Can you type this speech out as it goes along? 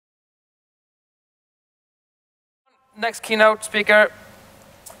Next keynote speaker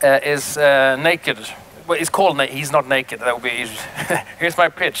is naked. Well, he's called naked. He's not naked. That would be. Here's my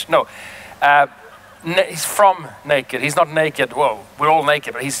pitch. No, he's from naked. He's not naked. Whoa, we're all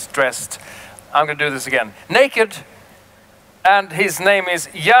naked, but he's dressed. I'm going to do this again. Naked, and his name is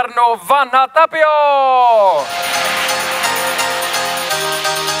Jarno Vanhatapio.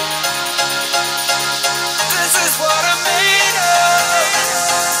 This is what I'm made of.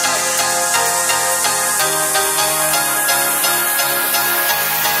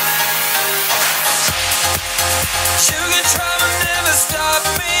 Sugar try will never stop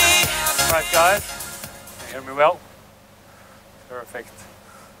me. Right, guys, can you hear me well? Perfect.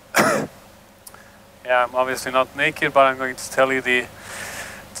 Yeah, I'm obviously not naked, but I'm going to tell you the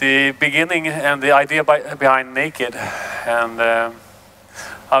beginning and the idea behind naked, and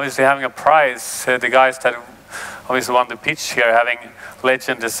obviously having a prize. The guys that obviously won the pitch here, having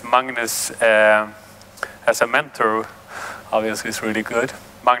legend as Magnus as a mentor, obviously is really good.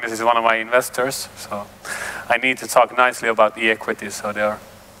 Magnus is one of my investors, so I need to talk nicely about e-equity. So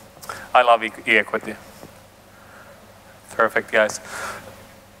I love e-equity. Perfect, guys.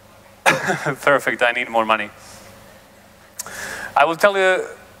 Perfect, I need more money. I will tell you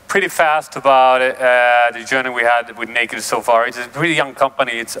pretty fast about the journey we had with Naked so far. It's a pretty young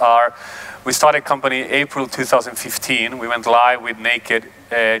company. We started company April 2015. We went live with Naked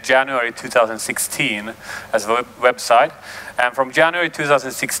January 2016 as a website. And from January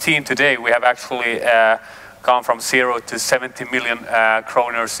 2016 today, we have actually gone from 0 to 70 million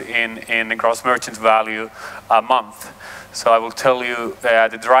kroners in gross merchant value a month. So I will tell you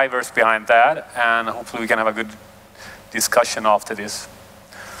the drivers behind that, and hopefully we can have a good discussion after this.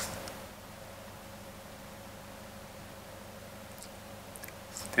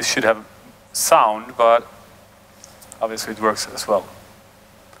 This should have sound, but obviously it works as well.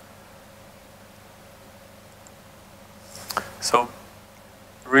 So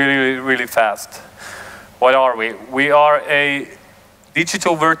really, really fast. What are we? We are a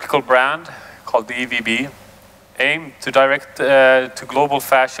digital vertical brand called the EVB, aimed to direct to global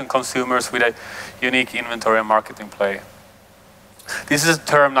fashion consumers with a unique inventory and marketing play. This is a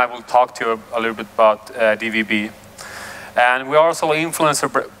term I will talk to you a little bit about, DVB. And we are also an influencer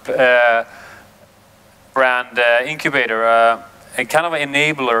brand incubator, a kind of an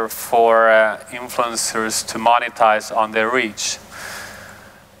enabler for influencers to monetize on their reach.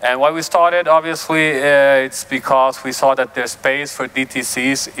 And why we started, obviously, it's because we saw that the space for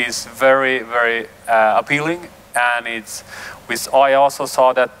DTCs is very, very appealing. And I also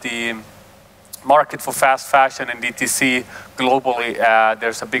saw that the market for fast fashion and DTC globally,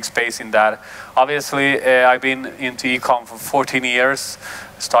 there's a big space in that. Obviously, I've been into e-com for 14 years.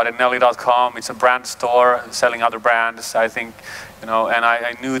 Started Nelly.com. It's a brand store selling other brands, I think, you know, and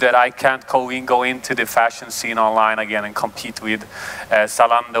I knew that I can't go into the fashion scene online again and compete with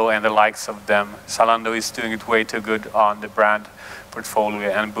Zalando and the likes of them. Zalando is doing it way too good on the brand portfolio,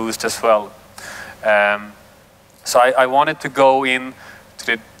 and Boost as well. So I wanted to go in to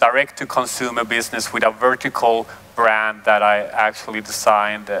the direct-to-consumer business with a vertical brand that I actually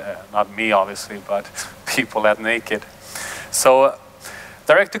designed, not me obviously, but people at Naked. So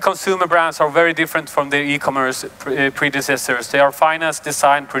direct-to-consumer brands are very different from their e-commerce predecessors. They are financed,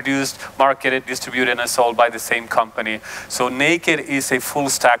 designed, produced, marketed, distributed, and sold by the same company. So Naked is a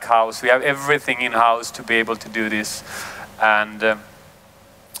full-stack house. We have everything in-house to be able to do this. And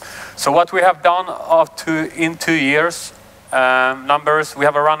so what we have done in 2 years, numbers, we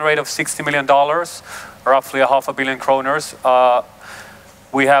have a run rate of $60 million, roughly $500 million kroners.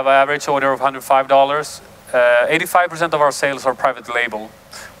 We have an average order of $105. 85% of our sales are private label,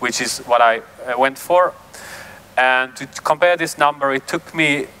 which is what I went for. And to compare this number, it took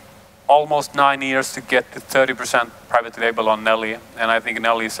me almost 9 years to get to 30% private label on Nelly. And I think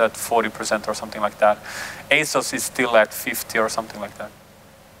Nelly is at 40% or something like that. ASOS is still at 50 or something like that.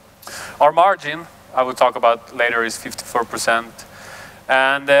 Our margin, I will talk about later, is 54%.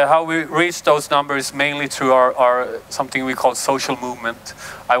 And how we reached those numbers mainly through our something we call social movement.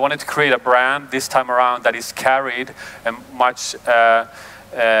 I wanted to create a brand this time around that is carried and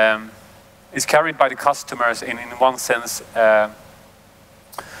is carried by the customers in one sense,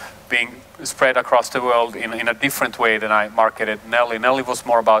 being spread across the world in a different way than I marketed Nelly. Nelly was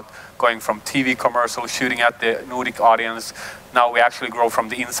more about going from TV commercials, shooting at the Nordic audience. Now we actually grow from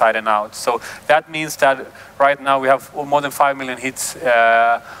the inside and out. So that means that right now we have more than 5 million hits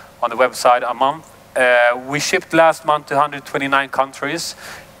on the website a month. We shipped last month to 129 countries.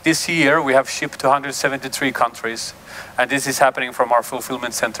 This year we have shipped to 173 countries. And this is happening from our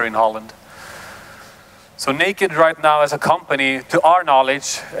fulfillment center in Holland. So Naked right now as a company, to our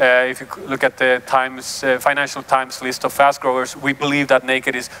knowledge, if you look at the Financial Times list of fast growers, we believe that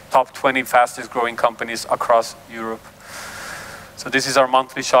Naked is top 20 fastest growing companies across Europe. So this is our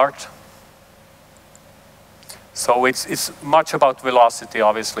monthly chart. So it's much about velocity,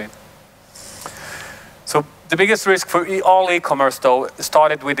 obviously. So the biggest risk for all e-commerce, though,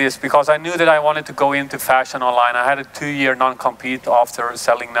 started with this, because I knew that I wanted to go into fashion online. I had a 2-year non-compete after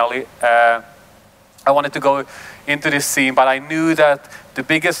selling Nelly. I wanted to go into this scene, but I knew that the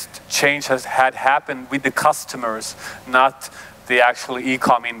biggest change had happened with the customers, not the actual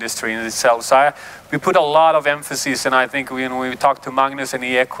e-com industry in itself. So we put a lot of emphasis, and I think when we talked to Magnus and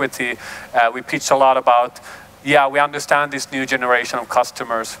eEquity, we pitched a lot about, yeah, we understand this new generation of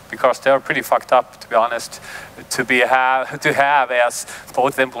customers, because they're pretty fucked up, to be honest, to have as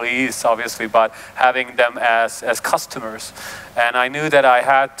both employees, obviously, but having them as customers. And I knew that I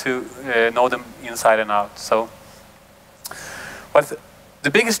had to know them inside and out. So, but the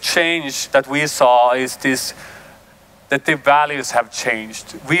biggest change that we saw is this, that the values have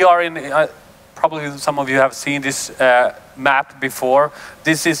changed. We are in, probably some of you have seen this map before.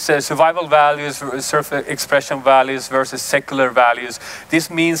 This is survival values, self-expression values versus secular values. This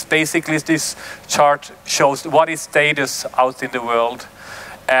means basically this chart shows what is status out in the world.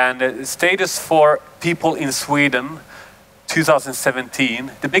 And status for people in Sweden,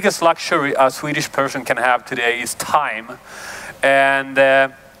 2017, the biggest luxury a Swedish person can have today is time.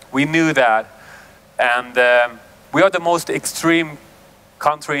 And we knew that. And we are the most extreme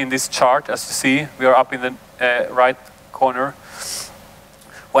country in this chart, as you see. We are up in the right corner.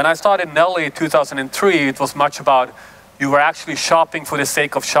 When I started Nelly in 2003, it was much about you were actually shopping for the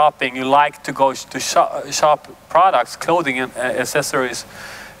sake of shopping. You liked to go to shop products, clothing, and accessories,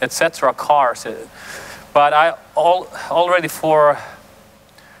 etc., cars. But already for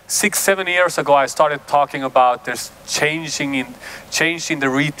 6-7 years ago, I started talking about there's changing the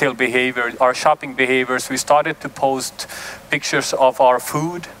retail behavior, our shopping behaviors. We started to post pictures of our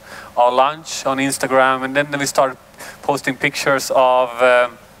food, our lunch on Instagram, and then we started posting pictures of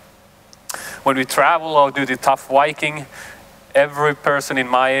when we travel or do the tough Viking. Every person in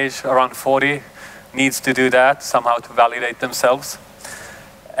my age, around 40, needs to do that somehow to validate themselves.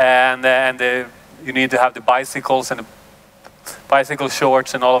 And you need to have the bicycles and the bicycle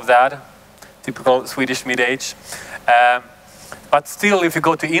shorts and all of that, typical Swedish mid-age. But still, if you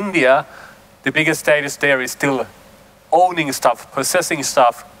go to India, the biggest status there is still owning stuff, possessing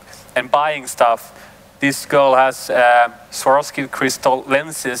stuff, and buying stuff. This girl has Swarovski crystal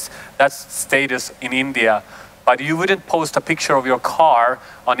lenses. That's status in India. But you wouldn't post a picture of your car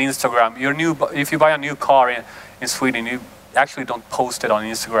on Instagram. If you buy a new car in Sweden, you actually don't post it on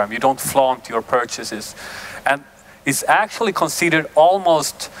Instagram. You don't flaunt your purchases. And it's actually considered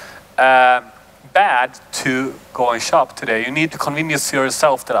almost bad to go and shop today. You need to convince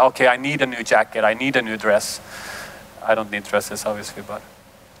yourself that, okay, I need a new jacket, I need a new dress. I don't need dresses, obviously,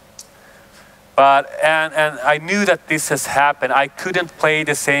 and I knew that this has happened. I couldn't play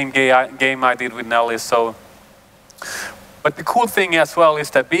the same game I did with Nelly. So, but the cool thing as well is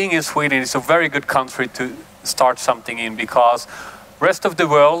that being in Sweden is a very good country to start something in, because rest of the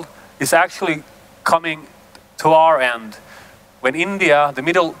world is actually coming to our end. When India, the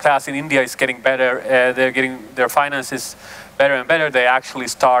middle class in India is getting better, they're getting their finances better and better, they actually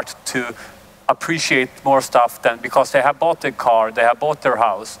start to appreciate more stuff than, because they have bought their car, they have bought their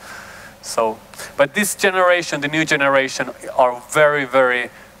house. So, but this generation, the new generation, are very, very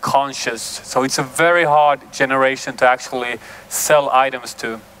conscious. So it's a very hard generation to actually sell items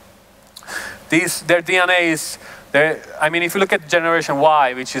to. Their DNA is, I mean, if you look at Generation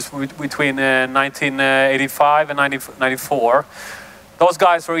Y, which is between 1985 and 1994, those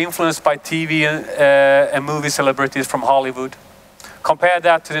guys were influenced by TV and movie celebrities from Hollywood. Compare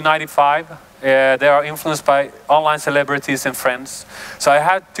that to the 95, they are influenced by online celebrities and friends. So I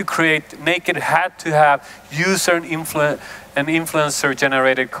had to create, Naked had to have user and influencer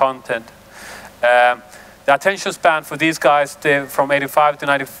generated content. The attention span for these guys from 85 to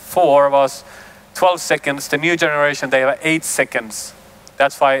 94 was 12 seconds. The new generation, they have 8 seconds.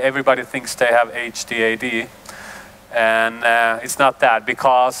 That's why everybody thinks they have HDAD. And it's not that,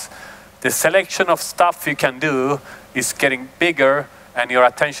 because the selection of stuff you can do is getting bigger and your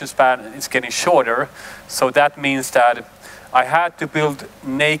attention span is getting shorter. So that means that I had to build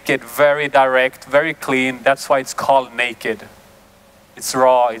Naked very direct, very clean. That's why it's called Naked. It's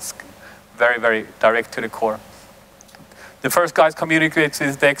raw, it's very, very direct to the core. The first guys communicate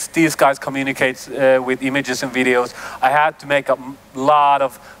with text, these guys communicate with images and videos. I had to make a lot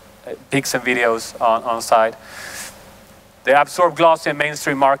of pics and videos on site. They absorb glossy and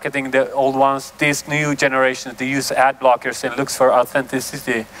mainstream marketing, the old ones. These new generations, they use ad blockers and looks for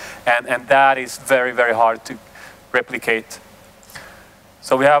authenticity. And that is very, very hard to replicate.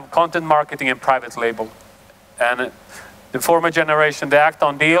 So we have content marketing and private label. And the former generation, they act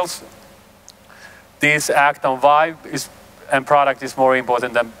on deals. These act on vibe, and product is more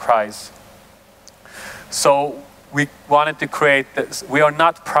important than price. So we wanted to create this. We are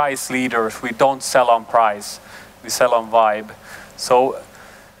not price leaders. We don't sell on price. We sell on vibe. So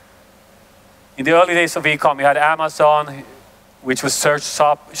in the early days of e-com, you had Amazon, which was search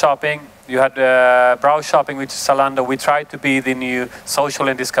shopping. You had browse shopping, which is Zalando. We tried to be the new social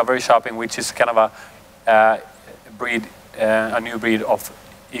and discovery shopping, which is kind of a new breed of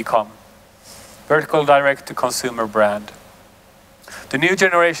e-com. Vertical direct to consumer brand. The new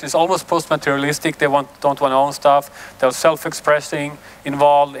generation is almost post-materialistic. They don't want to own stuff. They're self-expressing,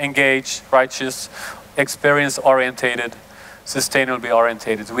 involved, engaged, righteous, experience-orientated, sustainably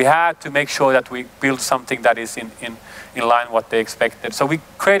orientated. We had to make sure that we build something that is in line with what they expected. So we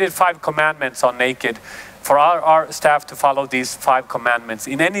created 5 commandments on Naked for our staff to follow these 5 commandments.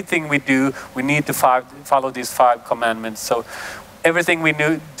 In anything we do, we need to follow these 5 commandments. So everything we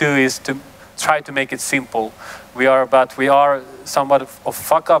do is to try to make it simple. We are somewhat of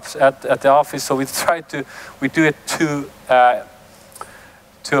fuck-ups at the office, so we do it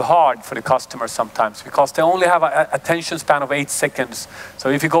too hard for the customers sometimes, because they only have an attention span of 8 seconds. So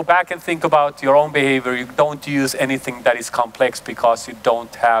if you go back and think about your own behavior, you don't use anything that is complex because you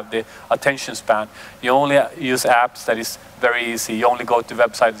don't have the attention span. You only use apps that is very easy. You only go to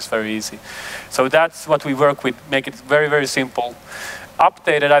websites, it's very easy. So that's what we work with, make it very, very simple.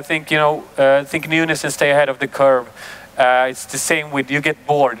 Updated, I think, think newness and stay ahead of the curve. It's the same with, you get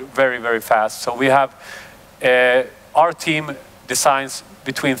bored very, very fast. So we have, our team designs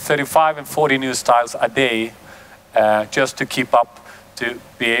between 35 and 40 new styles a day just to keep up, to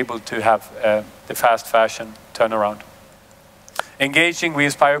be able to have the fast fashion turnaround. Engaging, we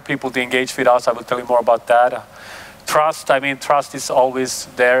inspire people to engage with us. I will tell you more about that. Trust, trust is always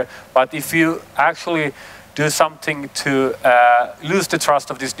there. But if you actually do something to lose the trust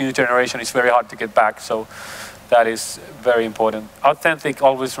of this new generation, it's very hard to get back. So that is very important. Authentic,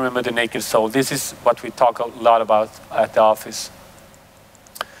 always remember the naked soul. This is what we talk a lot about at the office.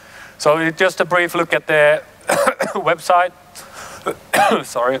 So just a brief look at the website.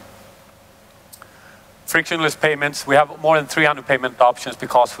 Sorry. Frictionless payments. We have more than 300 payment options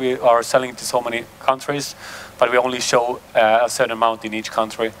because we are selling to so many countries, but we only show a certain amount in each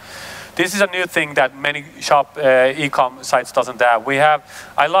country. This is a new thing that many e-com sites doesn't have.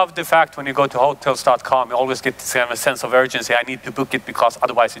 I love the fact when you go to hotels.com, you always get this kind of a sense of urgency. I need to book it because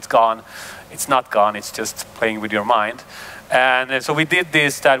otherwise it's gone. It's not gone, it's just playing with your mind. And so we did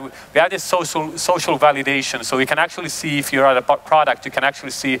this, that we had this social validation, so we can actually see if you're at a product, you can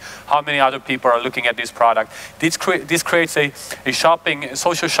actually see how many other people are looking at this product. This creates a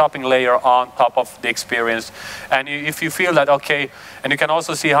social shopping layer on top of the experience. And if you feel that, okay, and you can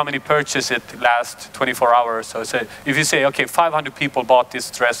also see how many purchases it last 24 hours. So if you say, okay, 500 people bought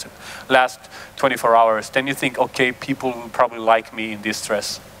this dress last 24 hours, then you think, okay, people will probably like me in this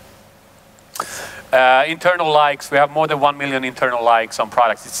dress. Internal likes, we have more than 1 million internal likes on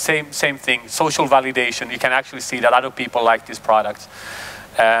products. It's same thing, social validation. You can actually see that other people like this product.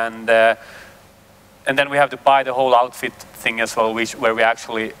 And then we have the buy the whole outfit thing as well, where we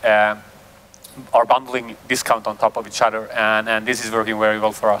actually are bundling discount on top of each other. And this is working very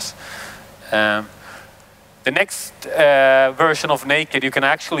well for us. The next version of Naked, you can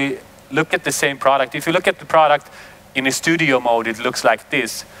actually look at the same product. If you look at the product in a studio mode, it looks like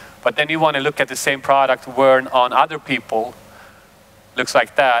this. But then you want to look at the same product worn on other people, looks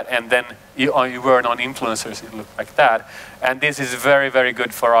like that, and then you wear on influencers, it looks like that. And this is very, very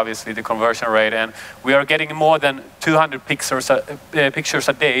good for obviously the conversion rate. And we are getting more than 200 pictures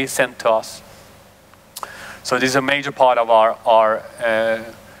a day sent to us. So this is a major part of our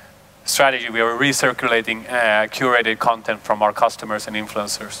strategy. We are recirculating curated content from our customers and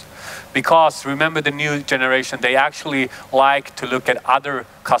influencers. Because remember, the new generation, they actually like to look at other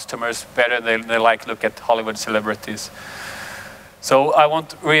customers better than they like to look at Hollywood celebrities. So I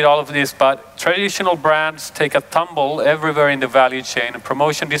won't read all of this, but traditional brands take a tumble everywhere in the value chain,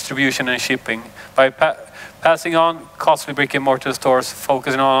 promotion, distribution, and shipping. By passing on costly brick-and-mortar stores,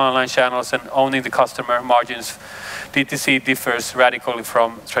 focusing on online channels, and owning the customer margins, DTC differs radically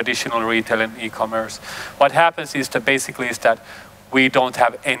from traditional retail and e-commerce. What happens is that basically we don't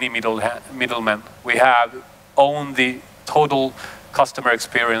have any middlemen. We own the total customer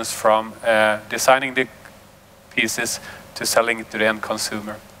experience from designing the pieces to selling it to the end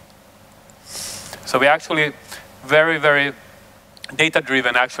consumer. So we actually very, very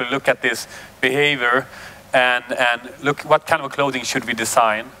data-driven, actually look at this behavior and look what kind of clothing should we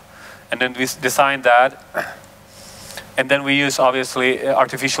design. And then we design that. And then we use, obviously,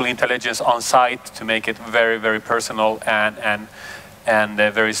 artificial intelligence on site to make it very, very personal and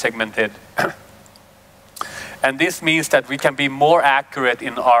very segmented. And this means that we can be more accurate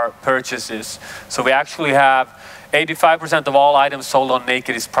in our purchases. So we actually have 85% of all items sold on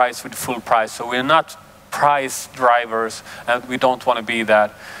Naked is priced with full price. So we're not price drivers, and we don't want to be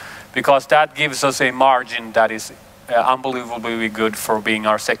that, because that gives us a margin that is unbelievably good for being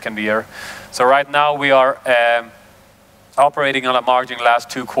our second year. So right now we are operating on a margin last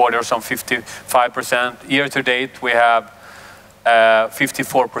 2 quarters on 55%. Year to date we have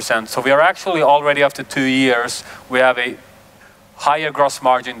 54%. So we are actually already after 2 years, we have a higher gross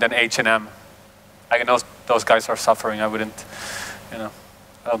margin than H&M. I know those guys are suffering. I wouldn't, I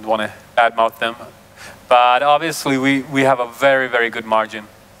don't want to badmouth them. But obviously we have a very, very good margin.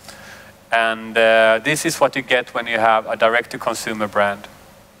 And this is what you get when you have a direct-to-consumer brand.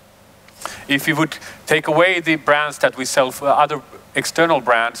 If you would take away the brands that we sell for other external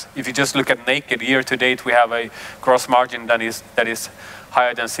brands, if you just look at Naked, year to date, we have a gross margin that is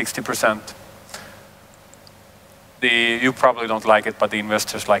higher than 60%. You probably don't like it, but the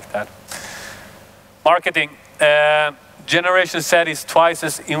investors like that. Marketing. Generation Z is twice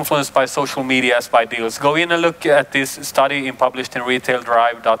as influenced by social media as by deals. Go in and look at this study published in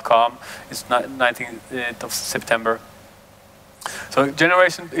retaildrive.com. It's 19th of September. So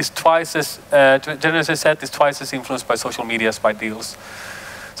Generation Z is twice as influenced by social media as by deals.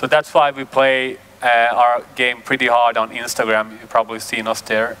 So that's why we play our game pretty hard on Instagram. You've probably seen us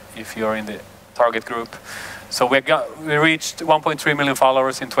there if you're in the target group. So we reached 1.3 million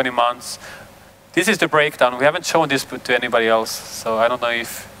followers in 20 months. This is the breakdown. We haven't shown this to anybody else, so I don't know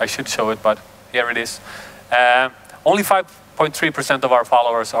if I should show it, but here it is. Only 5.3% of our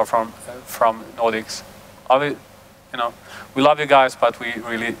followers are from Nordics. We love you guys, but we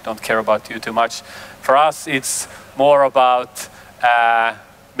really don't care about you too much. For us, it's more about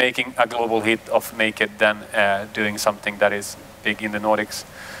making a global hit of Naked than doing something that is big in the Nordics.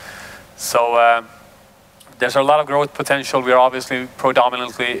 So there's a lot of growth potential. We are obviously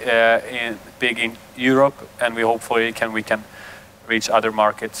predominantly big in Europe, and we hopefully we can reach other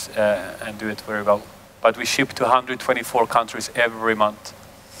markets and do it very well. But we ship to 124 countries every month.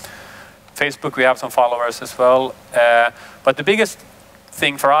 Facebook, we have some followers as well. But the biggest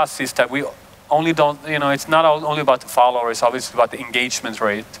thing for us is that we only don't, it's not only about the followers, it's obviously about the engagement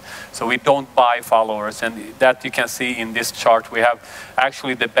rate. So we don't buy followers, and that you can see in this chart. We have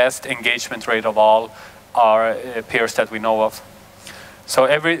actually the best engagement rate of all our peers that we know of. So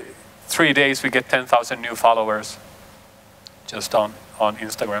every 3 days we get 10,000 new followers just on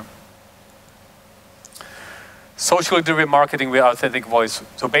Instagram. Socially driven marketing with authentic voice.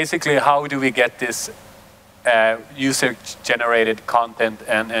 So basically, how do we get this user-generated content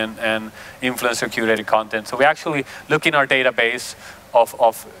and influencer-curated content? So we actually look in our database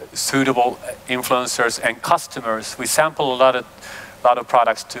of suitable influencers and customers. We sample a lot of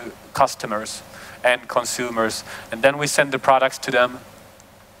products to customers and consumers, and then we send the products to them.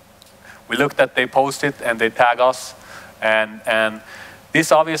 We look that they post it and they tag us, and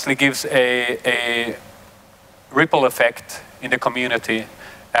this obviously gives a ripple effect in the community,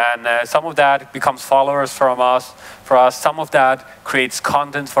 and some of that becomes followers for us. Some of that creates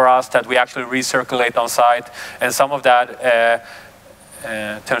content for us that we actually recirculate on site, and some of that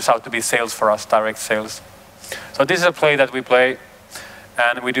turns out to be sales for us, direct sales. So this is a play that we play,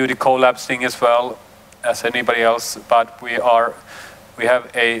 and we do the collabs thing as well as anybody else, but we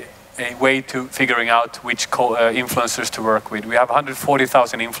have a way to figuring out which influencers to work with. We have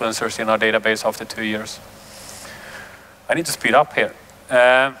 140,000 influencers in our database after 2 years. I need to speed up here.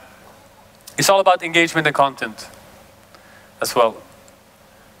 It's all about engagement and content as well.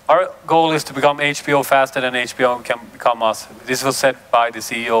 Our goal is to become HBO faster than HBO can become us. This was said by the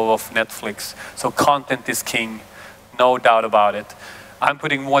CEO of Netflix. So content is king, no doubt about it. I'm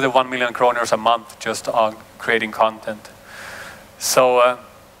putting more than 1 million kronor a month just on creating content. So,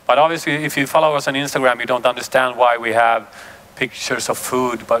 but obviously if you follow us on Instagram, you don't understand why we have pictures of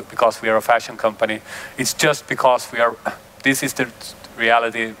food, but because we are a fashion company. It's just because this is the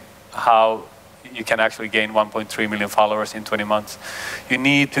reality, how you can actually gain 1.3 million followers in 20 months. You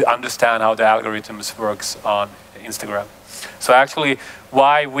need to understand how the algorithms works on Instagram. So actually,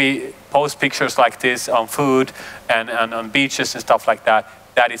 why we post pictures like this on food and on beaches and stuff like that,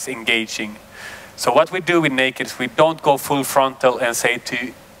 that is engaging. So what we do with Naked is we don't go full frontal and say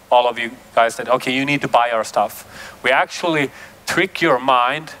to all of you guys that, okay, you need to buy our stuff. We actually trick your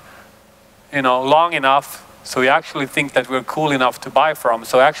mind, long enough So we actually think that we're cool enough to buy from.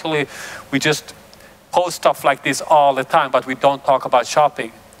 So actually, we just post stuff like this all the time, but we don't talk about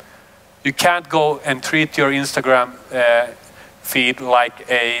shopping. You can't go and treat your Instagram feed like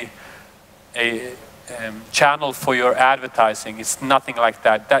a channel for your advertising. It's nothing like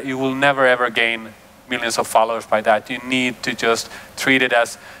that. That you will never ever gain millions of followers by that. You need to just treat it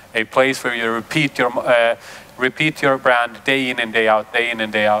as a place where you repeat your brand day in and day out, day in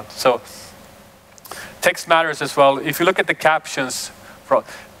and day out. So text matters as well. If you look at the captions,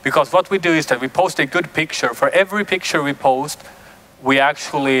 because what we do is that we post a good picture. For every picture we post, we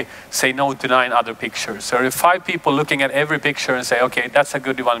actually say no to 9 other pictures. So if 5 people looking at every picture and say, okay, that's a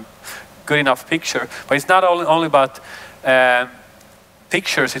good one, good enough picture. But it's not only about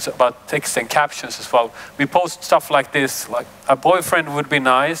pictures, it's about text and captions as well. We post stuff like this, like a boyfriend would be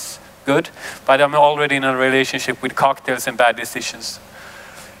nice, good, but I'm already in a relationship with cocktails and bad decisions.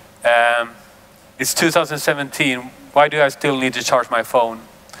 It's 2017, why do I still need to charge my phone?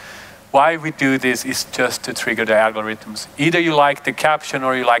 Why we do this is just to trigger the algorithms. Either you like the caption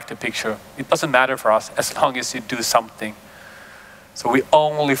or you like the picture. It doesn't matter for us as long as you do something. So we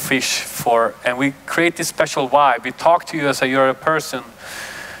only fish for, and we create this special vibe. We talk to you as you're a person.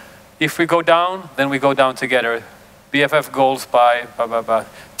 If we go down, then we go down together. BFF goals by, blah, blah, blah.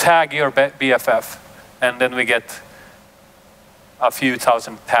 Tag your BFF, and then we get a few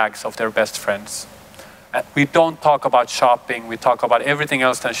thousand tags of their best friends. We don't talk about shopping. We talk about everything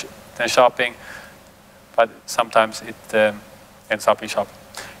else than shopping, but sometimes it ends up in shopping.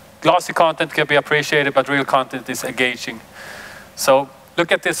 Glossy content can be appreciated, but real content is engaging. So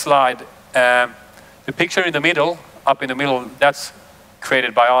look at this slide. The picture in the middle, up in the middle, that's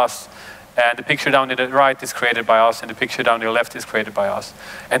created by us. And the picture down to the right is created by us, and the picture down to the left is created by us.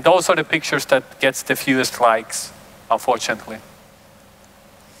 And those are the pictures that gets the fewest likes, unfortunately.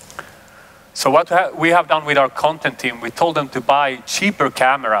 So what we have done with our content team, we told them to buy cheaper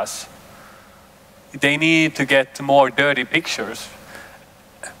cameras. They need to get more dirty pictures,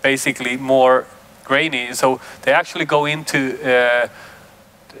 basically more grainy. So they actually go into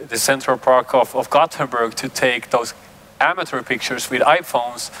the Central Park of Gothenburg to take those amateur pictures with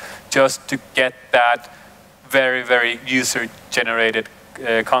iPhones just to get that very, very user-generated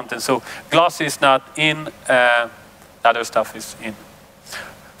content. So glossy is not in, other stuff is in.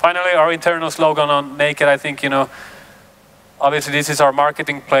 Finally, our internal slogan on Naked, I think, obviously this is our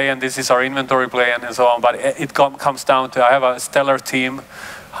marketing play and this is our inventory play and so on, but it comes down to, I have a stellar team,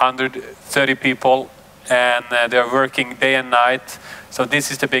 130 people, and they're working day and night. So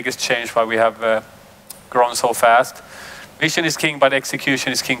this is the biggest change why we have grown so fast. Vision is king, but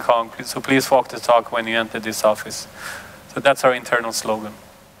execution is King Kong. So please walk the talk when you enter this office. So that's our internal slogan.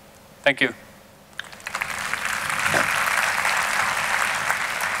 Thank you.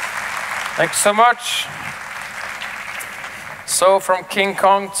 Thanks so much. So from King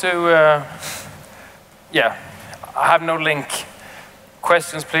Kong to, yeah, I have no link.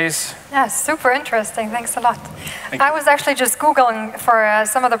 Questions, please? Yeah, super interesting. Thanks a lot. I was actually just Googling for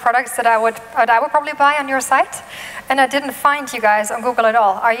some of the products that I would probably buy on your site, and I didn't find you guys on Google at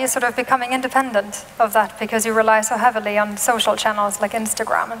all. Are you sort of becoming independent of that because you rely so heavily on social channels like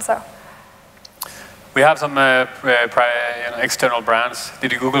Instagram and so? We have some external brands.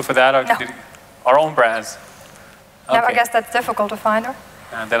 Did you Google for that? Or no. Our own brands? Okay. No, I guess that's difficult to find. Or?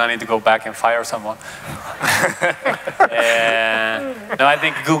 And then I need to go back and fire someone. No, I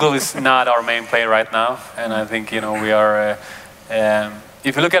think Google is not our main play right now. And I think, we are,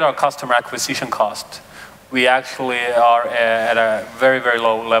 if you look at our customer acquisition cost, we actually are at a very, very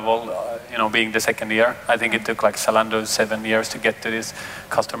low level, being the second year. I think it took like Zalando 7 years to get to this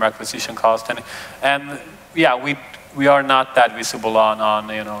customer acquisition cost. And yeah, we are not that visible on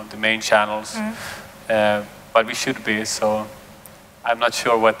the main channels, but we should be. So I'm not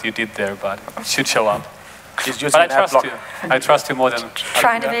sure what you did there, but it should show up. But I trust you. I trust you more than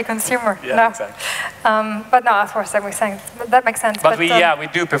trying to be a consumer. Yeah, no. Exactly. But no, of course, that makes sense. But we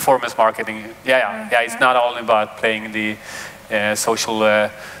do performance marketing. Yeah. It's not only about playing the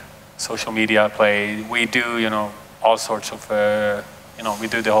social media play. We do, all sorts of, we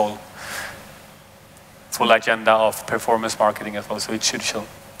do the whole full agenda of performance marketing as well. So it should show.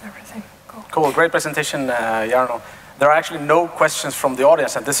 Everything. Cool. Great presentation, Jarno. There are actually no questions from the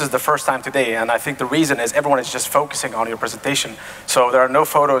audience, and this is the first time today. And I think the reason is everyone is just focusing on your presentation. So there are no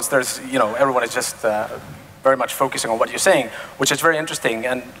photos. There's, everyone is just very much focusing on what you're saying, which is very interesting.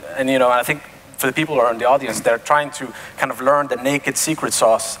 And I think for the people who are in the audience, they're trying to kind of learn the naked secret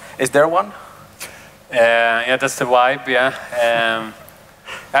sauce. Is there one? Yeah, that's the vibe. Yeah.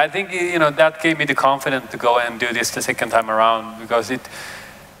 I think that gave me the confidence to go and do this the second time around, because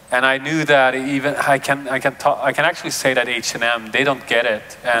And I knew that even I can actually say that H&M, they don't get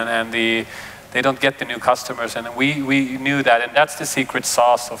it, and they don't get the new customers, and we knew that, and that's the secret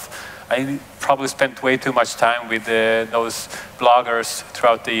sauce of. I probably spent way too much time with those bloggers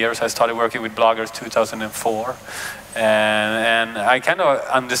throughout the years. I started working with bloggers 2004, and I kind of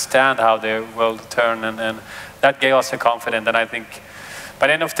understand how the world turn, and that gave us the confidence. And I think by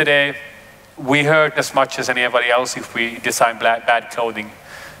the end of the day, we hurt as much as anybody else if we design bad clothing.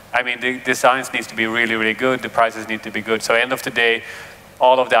 I mean, the designs need to be really, really good. The prices need to be good. So at the end of the day,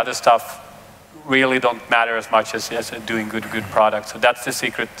 all of the other stuff really don't matter as much as doing good products. So that's the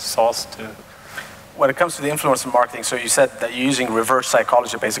secret sauce to. When it comes to the influencer marketing, so you said that you're using reverse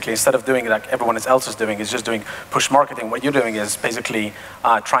psychology basically. Instead of doing like everyone else is doing, is just doing push marketing. What you're doing is basically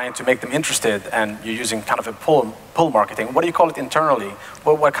trying to make them interested, and you're using kind of a pull marketing. What do you call it internally?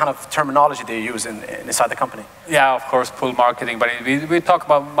 What kind of terminology do you use inside the company? Yeah, of course, pull marketing. But we talk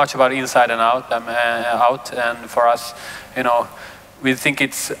much about inside and out. And for us, you know, we think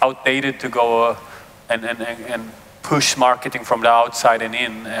it's outdated to go and push marketing from the outside and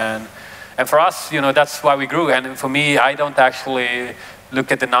in. And for us, you know, that's why we grew. And for me, I don't actually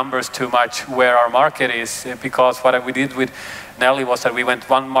look at the numbers too much where our market is, because what we did with Nelly was that we went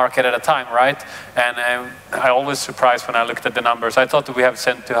one market at a time, right? And I always surprised when I looked at the numbers. I thought that we have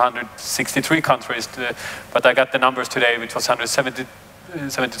sent to 163 countries, but I got the numbers today, which was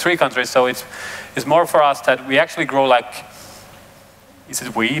 173 countries. So it's more for us that we actually grow like, is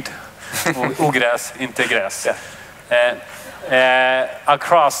it weed? Ogräs, inte gräs.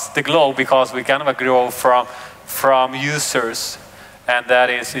 Across the globe, because we kind of grow from users, and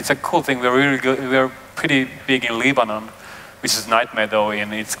it's a cool thing. We're really good. We're pretty big in Lebanon, which is a nightmare though,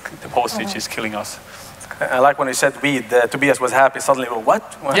 and the postage is killing us. I like when you said weed. Tobias was happy. Suddenly, well,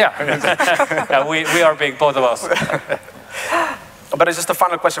 what? Yeah, yeah, we are big, both of us. But it's just a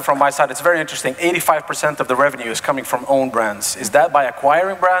final question from my side. It's very interesting. 85% of the revenue is coming from own brands. Is that by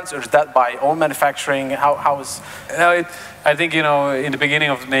acquiring brands, or is that by own manufacturing? How is? No, I think, you know, in the beginning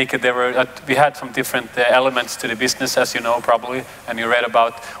of Naked, we had some different elements to the business, as you know, probably, and you read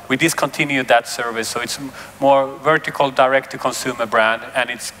about. We discontinued that service, so it's more vertical, direct-to-consumer brand, and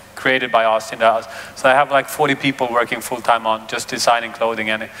it's created by us in the house. So I have like 40 people working full-time on just designing clothing,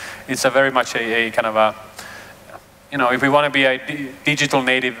 and it's a very much a kind of a, you know, if we want to be a digital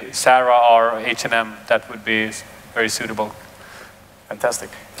native Zara or H&M, that would be very suitable. Fantastic.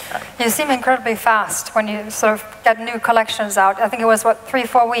 You seem incredibly fast when you sort of get new collections out. I think it was, what,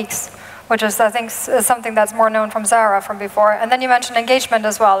 3-4 weeks, which is, I think, something that's more known from Zara from before. And then you mentioned engagement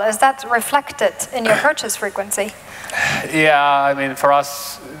as well. Is that reflected in your purchase frequency? Yeah, I mean, for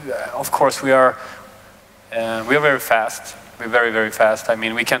us, of course, we are very fast. We're very, very fast. I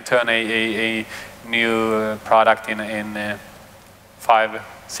mean, we can turn a new product in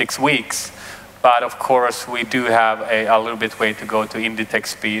 5-6 weeks. But of course, we do have a little bit way to go to Inditex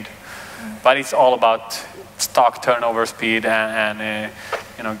speed. But it's all about stock turnover speed and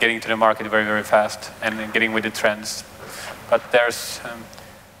you know, getting to the market very, very fast and getting with the trends. But there's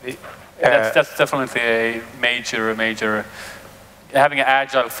that's definitely a major. Having an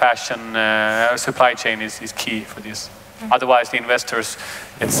agile fashion supply chain is key for this. Otherwise, the investors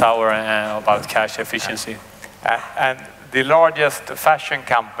get sour about cash efficiency. And the largest fashion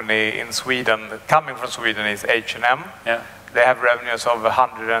company in Sweden, coming from Sweden, is H&M. Yeah. They have revenues of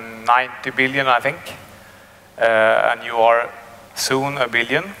 190 billion, I think. And you are soon a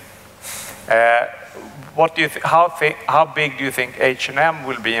billion. What do you how big do you think H&M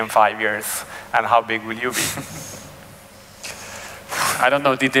will be in 5 years? And how big will you be? I don't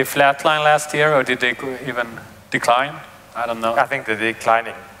know. Did they flatline last year, or did they even decline? I don't know. I think they're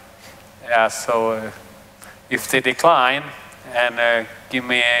declining. Yeah, so if they decline and give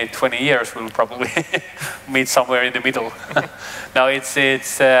me 20 years, we'll probably meet somewhere in the middle. No, it's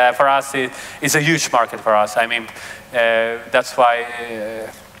for us, it's a huge market for us. I mean, that's why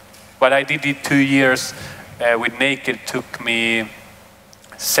what I did 2 years with Naked took me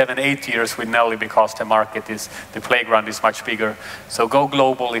 7-8 years with Nelly, because the playground is much bigger. So go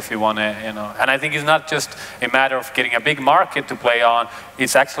global if you want to, you know. And I think it's not just a matter of getting a big market to play on.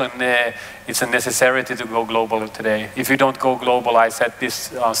 It's actually it's a necessity to go global today. If you don't go global, I said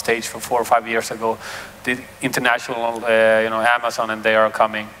this on stage 4 or 5 years ago, the international, you know, Amazon, and they are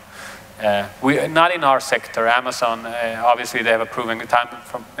coming. We not in our sector. Amazon, obviously, they have a proven time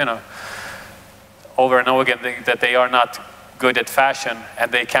from, you know, over and over again that they are not good at fashion,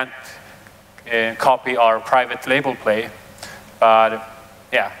 and they can't copy our private label play. But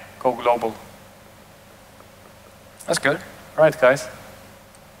yeah, go global. That's good. All right, guys.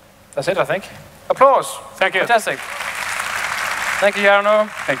 That's it, I think. Applause. Thank you. Fantastic. Thank you, Jarno.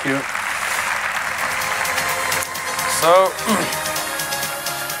 Thank you. So.